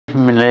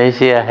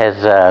Malaysia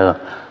has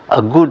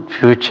a good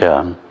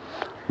future,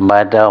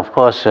 but of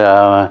course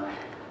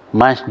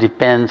much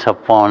depends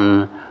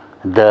upon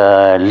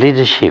the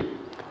leadership,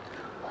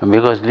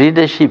 because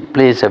leadership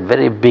plays a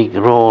very big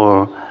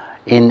role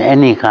in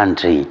any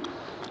country.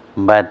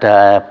 But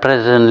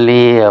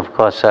presently, of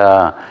course,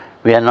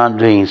 we are not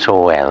doing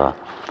so well,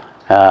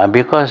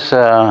 because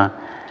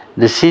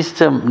the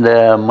system,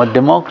 the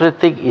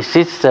democratic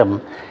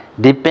system,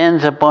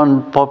 depends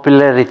upon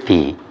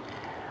popularity.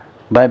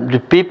 But the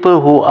people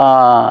who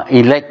are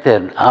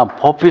elected are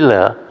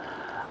popular,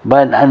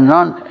 but are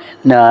not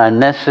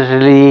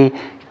necessarily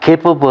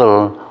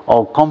capable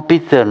or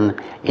competent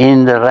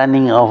in the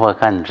running of a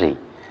country.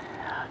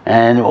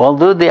 And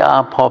although they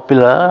are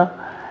popular,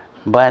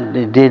 but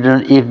they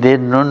don't, if they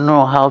don't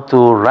know how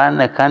to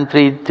run a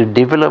country, to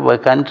develop a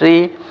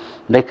country,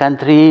 the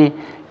country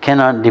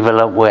cannot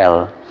develop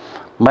well.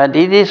 But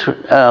it is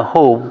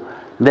hope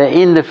that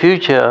in the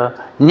future,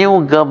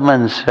 new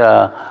governments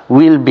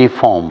will be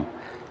formed,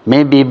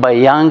 maybe by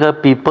younger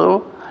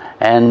people,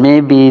 and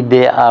maybe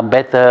they are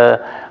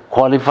better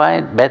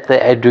qualified, better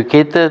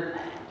educated,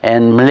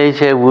 and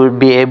Malaysia will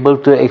be able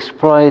to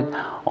exploit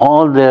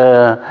all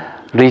the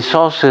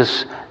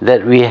resources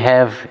that we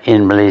have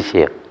in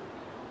Malaysia.